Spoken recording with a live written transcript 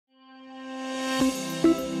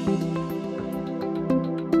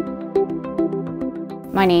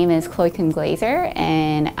My name is Glaeser,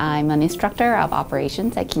 and I'm an instructor of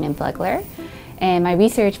operations at Kenan-Flagler. And my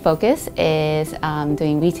research focus is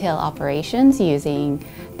doing retail operations using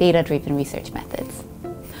data-driven research methods.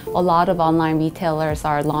 A lot of online retailers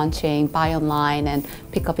are launching buy online and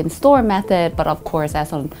pick up in store method, but of course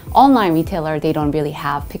as an online retailer they don't really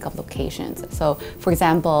have pickup locations. So for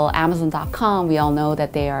example, Amazon.com, we all know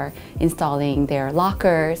that they are installing their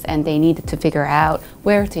lockers and they needed to figure out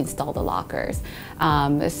where to install the lockers.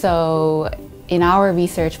 So in our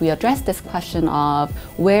research, we addressed this question of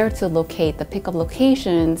where to locate the pickup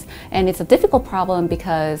locations, and it's a difficult problem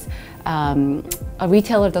because a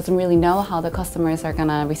retailer doesn't really know how the customers are going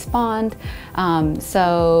to respond.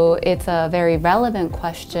 So it's a very relevant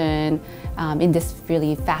question in this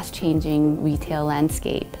really fast-changing retail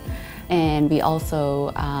landscape. And we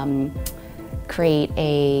also create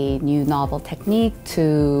a new novel technique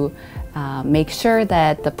to make sure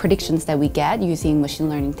that the predictions that we get using machine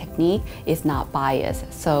learning technique is not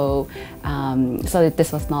biased. So that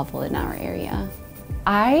this was novel in our area.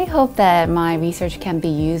 I hope that my research can be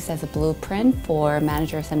used as a blueprint for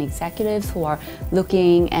managers and executives who are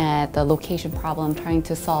looking at the location problem, trying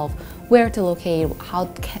to solve where to locate, how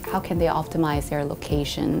can they optimize their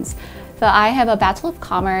locations. So I have a Bachelor of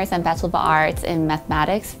Commerce and Bachelor of Arts in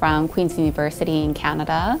Mathematics from Queen's University in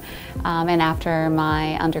Canada. And after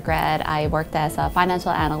my undergrad, I worked as a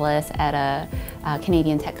financial analyst at a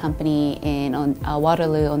Canadian tech company in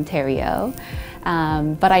Waterloo, Ontario.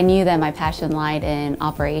 But I knew that my passion lied in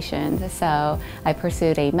operations, so I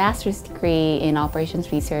pursued a master's degree in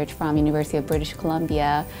operations research from University of British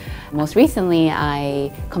Columbia. Most recently,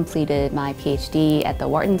 I completed my PhD at the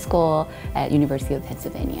Wharton School at University of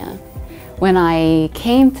Pennsylvania. When I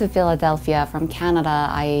came to Philadelphia from Canada,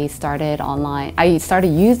 I started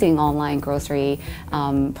using online grocery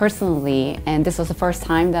personally, and this was the first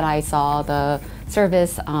time that I saw the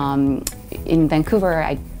service in Vancouver.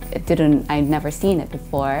 I'd never seen it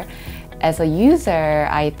before. As a user,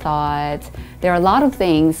 I thought there are a lot of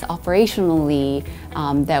things operationally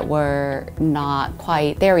that were not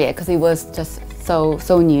quite there yet because it was just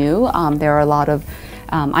so new. There are a lot of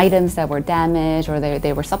items that were damaged or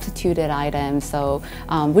they were substituted items, so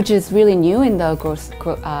which is really new in the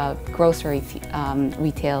grocery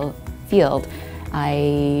retail field.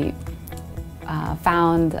 I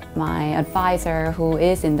found my advisor who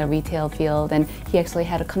is in the retail field, and he actually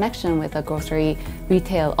had a connection with a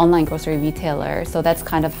online grocery retailer. So that's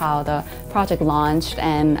kind of how the project launched,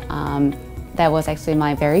 and that was actually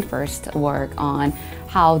my very first work on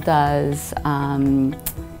how does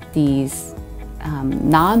these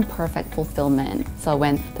non-perfect fulfillment. So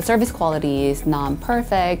when the service quality is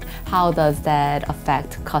non-perfect, how does that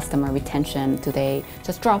affect customer retention? Do they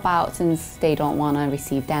just drop out since they don't want to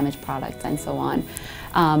receive damaged products and so on?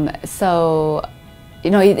 So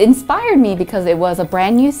it inspired me because it was a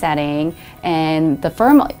brand new setting, and the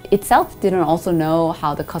firm itself didn't also know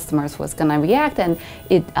how the customers was going to react, and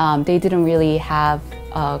they didn't really have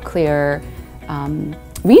a clear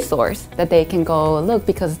resource that they can go look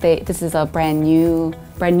because this is a brand new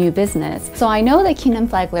business. So I know that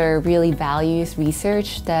Kenan-Flagler really values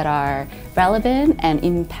research that are relevant and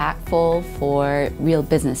impactful for real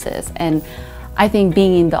businesses. And I think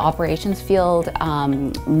being in the operations field,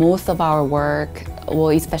 most of our work, well,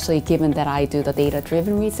 especially given that I do the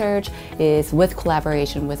data-driven research, is with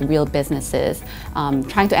collaboration with real businesses,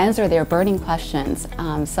 trying to answer their burning questions.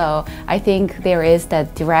 So I think there is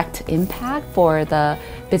that direct impact for the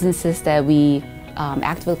businesses that we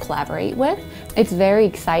actively collaborate with. It's very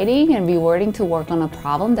exciting and rewarding to work on a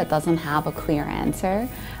problem that doesn't have a clear answer.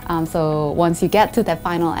 So once you get to that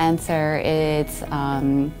final answer, it's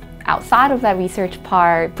outside of that research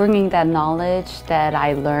part, bringing that knowledge that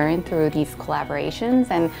I learned through these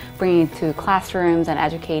collaborations and bringing it to classrooms and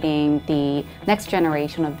educating the next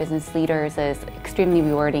generation of business leaders is extremely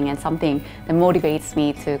rewarding and something that motivates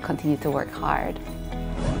me to continue to work hard.